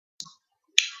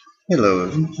Hello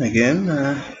again.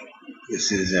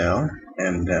 This is Al,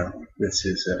 and this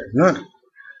is not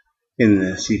in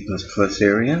the C++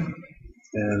 area.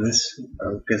 This,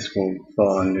 I guess, will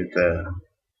fall under the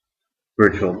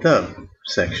virtual dub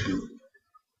section,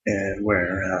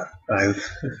 where I've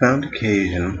found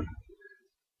occasion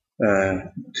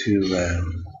to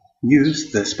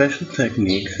use the special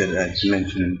technique that I've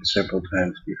mentioned several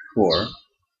times before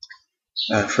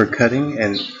for cutting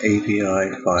an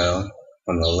API file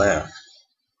on the left,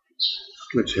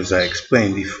 which, as I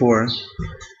explained before,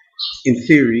 in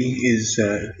theory is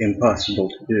impossible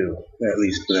to do, at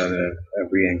least without a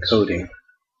re-encoding.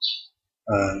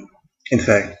 In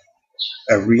fact,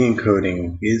 a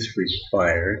re-encoding is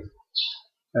required,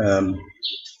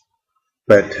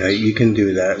 but you can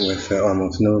do that with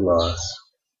almost no loss.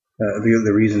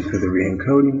 The reason for the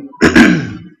re-encoding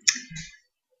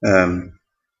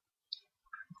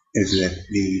is that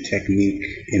the technique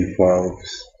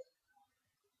involves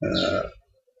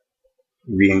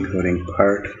re-encoding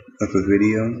part of a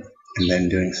video and then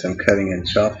doing some cutting and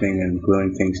chopping and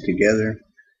gluing things together.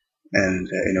 And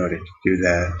in order to do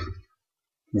that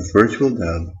with virtual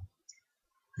dub,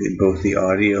 both the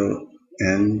audio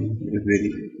and the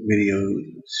video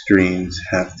streams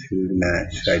have to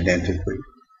match identically.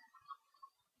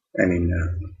 I mean,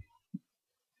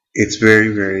 it's very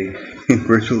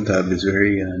virtual dub is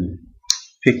very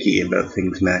picky about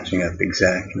things matching up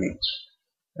exactly.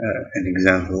 An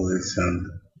example is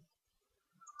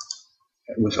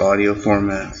with audio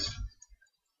formats.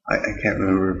 I can't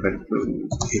remember, but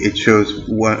it shows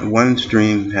one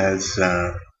stream has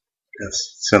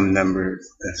some number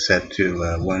set to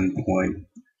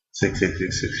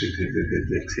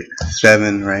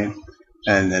 1.6666667, right?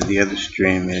 And then the other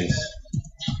stream is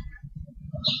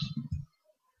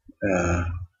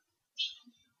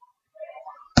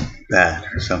that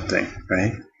or something,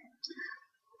 right?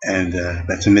 And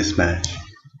that's a mismatch,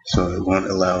 so it won't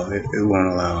allow. It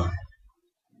won't allow.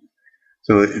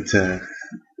 So it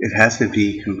has to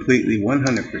be completely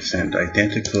 100%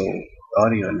 identical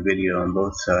audio and video on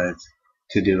both sides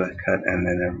to do a cut and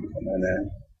then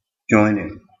join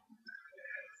it.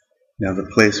 Now the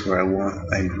place where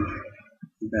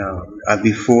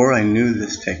before I knew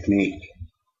this technique,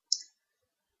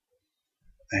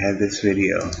 I had this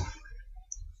video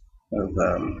of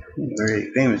a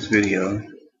very famous video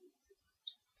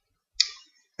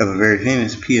of a very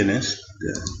famous pianist,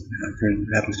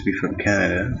 happens to be from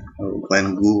Canada,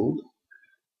 Glenn Gould,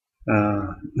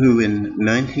 who in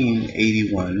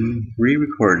 1981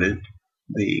 re-recorded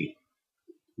the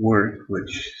work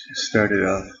which started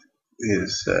off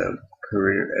his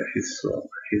career,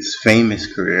 his famous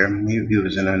career. He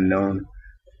was an unknown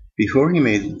before he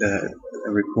made a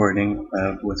recording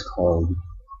of what's called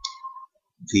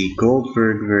the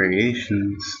Goldberg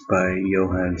Variations by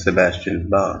Johann Sebastian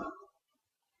Bach,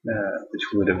 which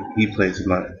he plays it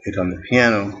on the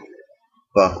piano.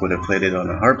 Bach would have played it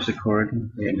on a harpsichord.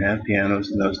 They didn't have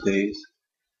pianos in those days.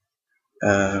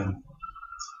 And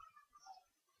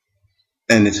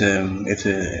it's an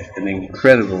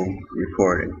incredible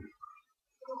recording.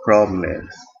 Problem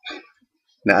is,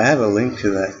 now I have a link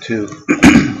to that too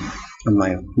on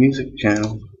my music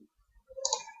channel.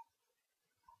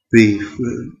 The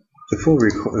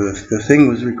thing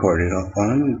was recorded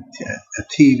on a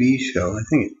TV show, I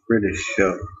think it's a British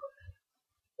show.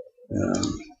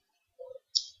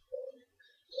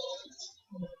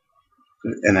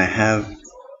 And I have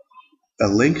a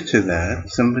link to that.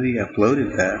 Somebody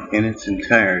uploaded that in its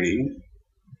entirety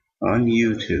on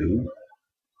YouTube.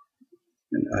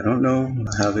 And I don't know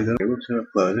how they got able to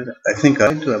upload it. I think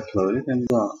I had to upload it and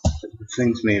lost.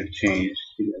 Things may have changed.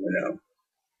 You never know.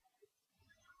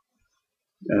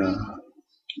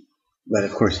 But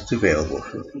of course, it's available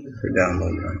for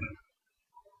download. Right?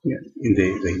 Yeah,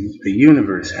 the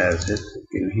universe has it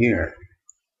in here.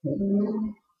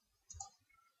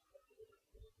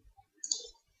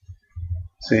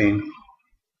 See,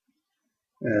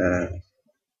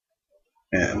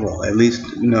 well, at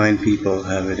least 9 people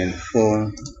have it in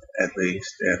full, at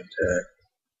least, and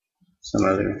some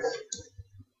others.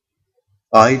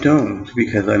 I don't,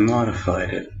 because I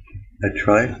modified it.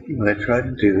 What I tried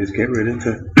to do is get rid of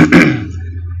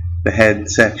the head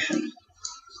section,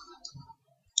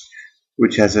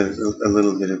 which has a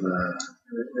little bit of a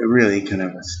really kind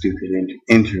of a stupid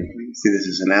interview. See, this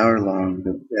is an hour long.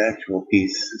 The actual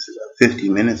piece is about 50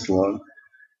 minutes long.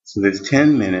 So there's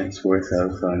 10 minutes worth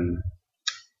of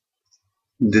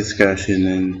discussion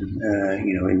and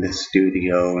in the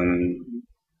studio, and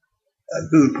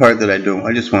the part that I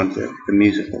just want the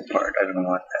musical part. I don't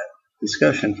want that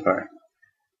discussion part.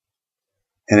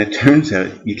 And it turns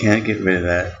out you can't get rid of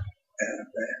that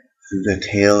the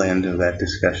tail end of that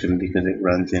discussion because it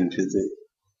runs into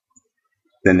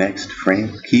the next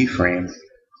frame, keyframe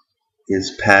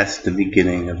is past the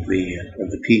beginning of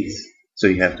the piece. So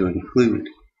you have to include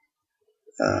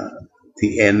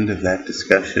the end of that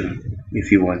discussion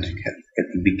if you want to get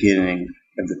at the beginning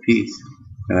of the piece.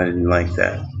 And I didn't like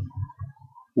that.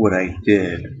 What I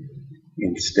did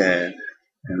instead,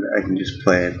 and I can just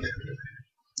play it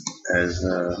as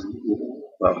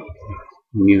well,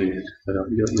 muted, but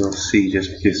you'll see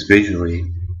just visually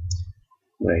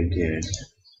what I did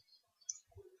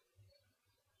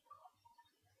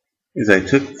is I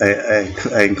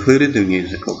included the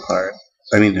musical part.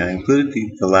 I included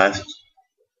the last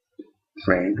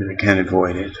frame because I can't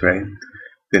avoid it, right?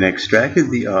 Then I extracted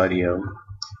the audio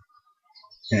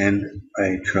and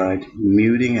I tried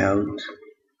muting out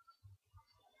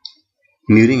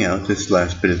this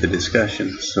last bit of the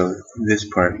discussion. So this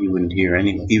part you wouldn't hear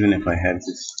anyway, even if I had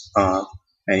this off,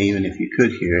 and even if you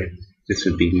could hear it, this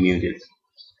would be muted.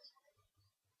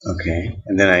 Okay,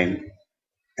 and then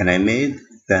I made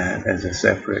that as a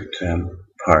separate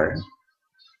part.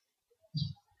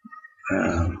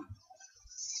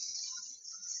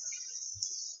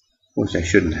 Which I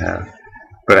shouldn't have,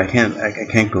 but I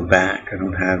can't go back. I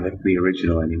don't have the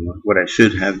original anymore. What I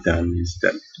should have done is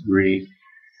that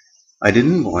I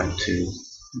didn't want to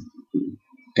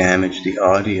damage the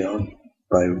audio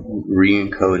by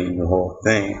re-encoding the whole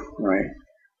thing, right?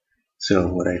 So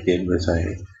what I did was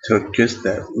I took just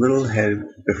that little head,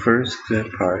 the first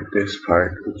part, this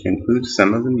part, which includes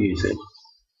some of the music,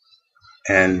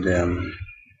 and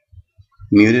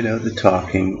muted out the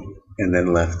talking, and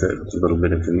then left a little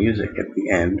bit of the music at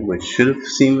the end, which should have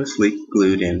seamlessly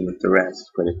glued in with the rest,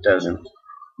 but it doesn't.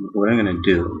 What I'm going to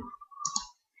do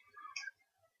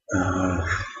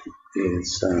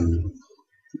is,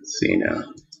 let's see now.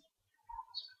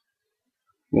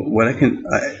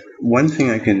 One thing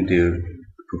I can do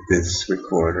with this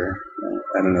recorder,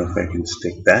 I don't know if I can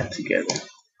stick that together,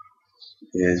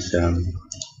 is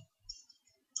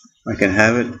I can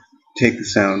have it take the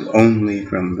sound only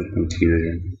from the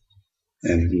computer,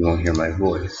 and you won't hear my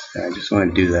voice. I just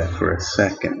want to do that for a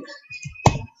second.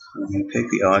 I'm going to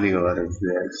take the audio out of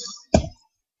this.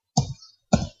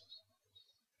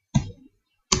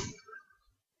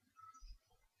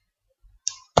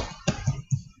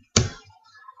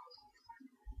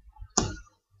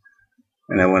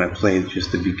 And I want to play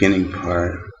just the beginning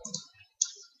part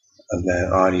of that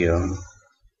audio.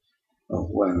 Oh,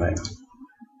 what am I?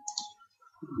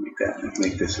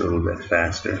 Make this a little bit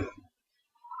faster.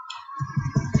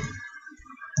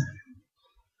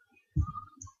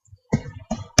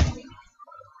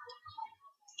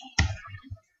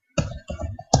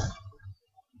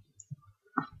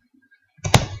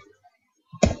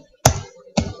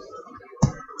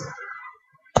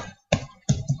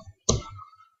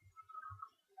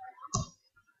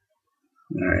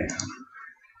 Alright,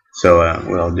 so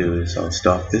what I'll do is I'll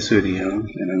stop this video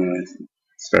and I'm going to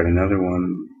start another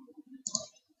one,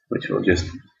 which will just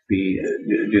be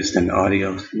just an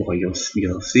audio. Well, you'll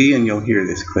see and you'll hear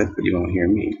this clip, but you won't hear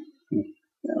me.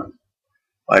 Now,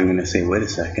 I'm going to say wait a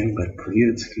second, but for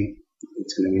you it's going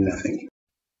to be nothing.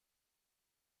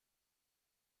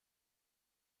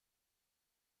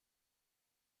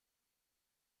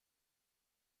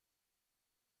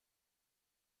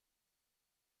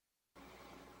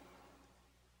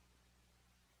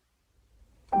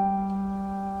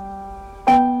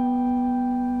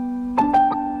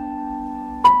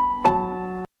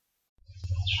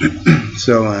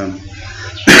 So,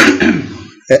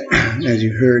 as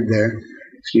you heard there,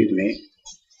 excuse me,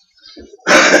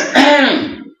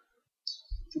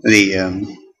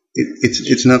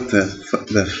 it's not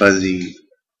the fuzzy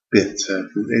bits.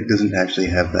 It doesn't actually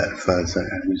have that fuzz. I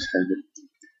just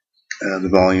had the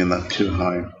volume up too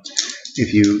high.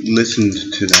 If you listened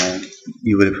to that,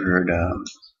 you would have heard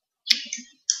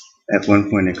at one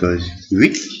point it goes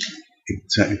 "week."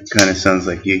 It kind of sounds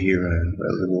like you hear a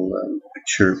little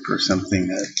chirp or something.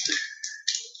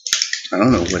 I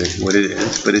don't know what it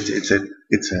is, but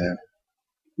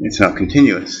it's not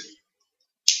continuous.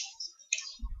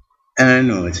 And I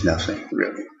know it's nothing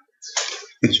really.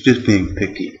 It's just being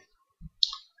picky.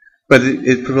 But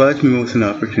it provides me with an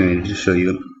opportunity to show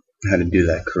you how to do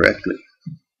that correctly.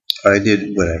 I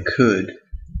did what I could,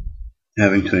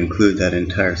 having to include that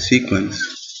entire sequence.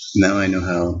 Now I know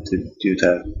how to do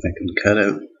that. I can cut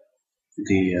out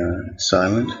the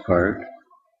silent part,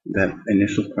 that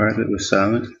initial part that was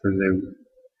silent, where they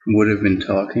would have been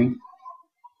talking.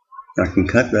 I can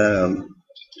cut that out,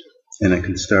 and I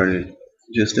can start it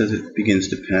just as it begins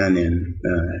to pan in,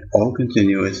 all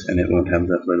continuous, and it won't have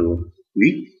that little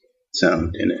beep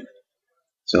sound in it.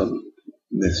 So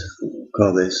we'll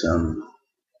call this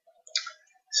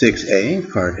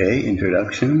 6A, Part A,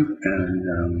 Introduction,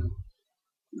 and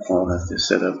I'll have to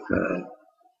set up, I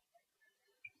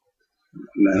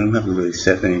don't have to really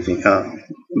set anything up,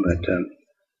 but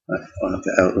I'll have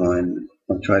to outline,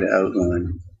 I'll try to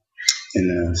outline in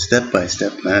a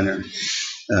step-by-step manner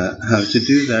how to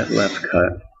do that left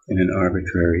cut in an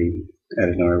arbitrary, at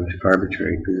an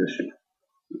arbitrary position.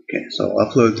 Okay, so I'll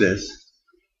upload this.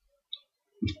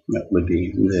 That would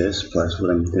be this plus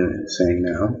what I'm saying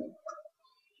now,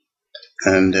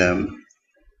 and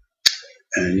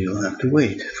you'll have to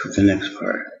wait for the next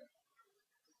part.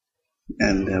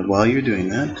 And while you're doing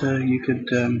that,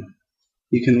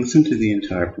 you can listen to the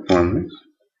entire performance,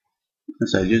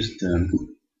 as I just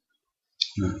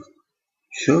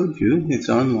showed you. It's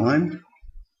online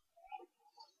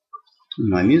on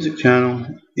my music channel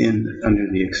under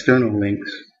the external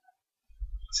links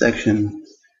section.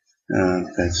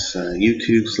 That's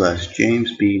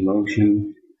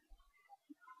YouTube/JamesBMotion.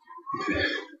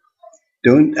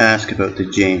 Don't ask about the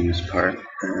James part.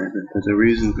 There's a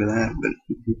reason for that, but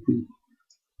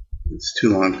it's too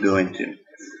long to go into.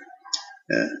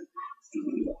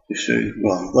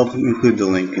 Well, I'll include the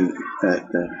link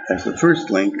as the first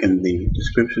link in the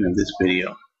description of this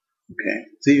video. Okay,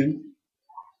 see you.